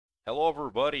Hello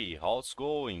everybody, how's it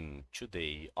going?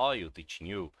 Today I'll teaching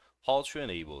you how to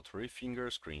enable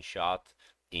 3-finger screenshot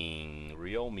in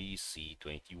Realme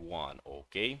C21,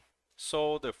 okay?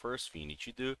 So the first thing you need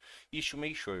to do is to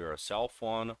make sure your cell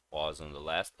phone was on the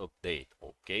last update,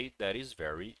 okay? That is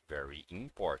very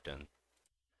important.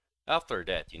 After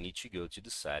that, you need to go to the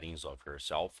settings of your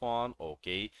cell phone,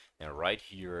 okay? And right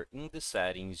here in the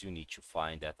settings, you need to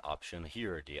find that option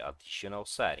here, the additional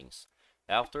settings.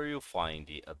 After you find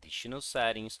the additional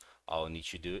settings, all you need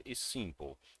to do is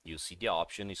simple. You see the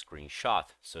option screenshot.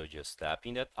 So just tap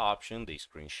in that option, the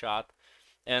screenshot,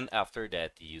 and after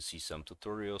that you see some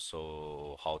tutorials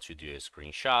so how to do a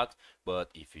screenshot. But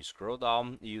if you scroll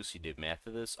down, you see the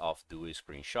methods of do a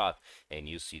screenshot, and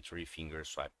you see 3 fingers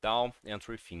swipe down and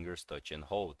 3 fingers touch and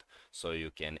hold, so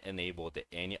you can enable the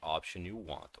any option you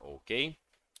want, okay?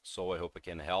 So I hope I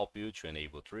can help you to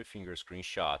enable 3 finger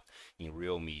screenshot in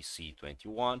Realme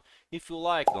C21. If you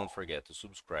like, don't forget to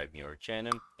subscribe to our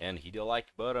channel and hit the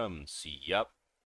like button. See ya.